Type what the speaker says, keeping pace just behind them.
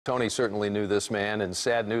Tony certainly knew this man, and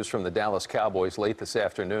sad news from the Dallas Cowboys late this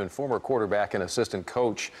afternoon. Former quarterback and assistant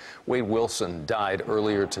coach Wade Wilson died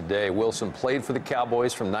earlier today. Wilson played for the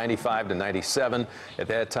Cowboys from '95 to '97. At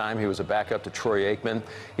that time, he was a backup to Troy Aikman.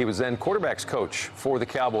 He was then quarterback's coach for the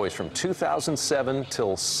Cowboys from 2007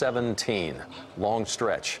 till 17. Long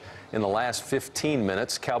stretch. In the last 15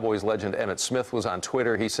 minutes, Cowboys legend Emmitt Smith was on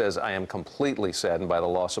Twitter. He says, "I am completely saddened by the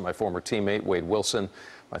loss of my former teammate, Wade Wilson.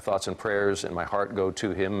 My thoughts and prayers and my heart go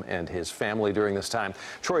to him and his family during this time."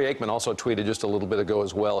 Troy Aikman also tweeted just a little bit ago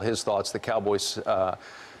as well his thoughts. The Cowboys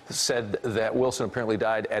said that Wilson apparently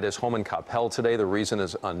died at his home in Coppell today. The reason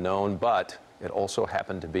is unknown, but it also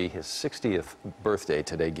happened to be his 60th birthday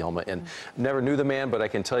today, Gilma. And never knew the man, but I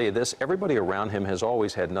can tell you this, everybody around him has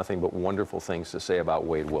always had nothing but wonderful things to say about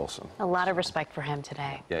Wade Wilson. A lot of respect for him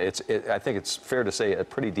today. Yeah, I think it's fair to say a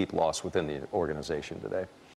pretty deep loss within the organization today.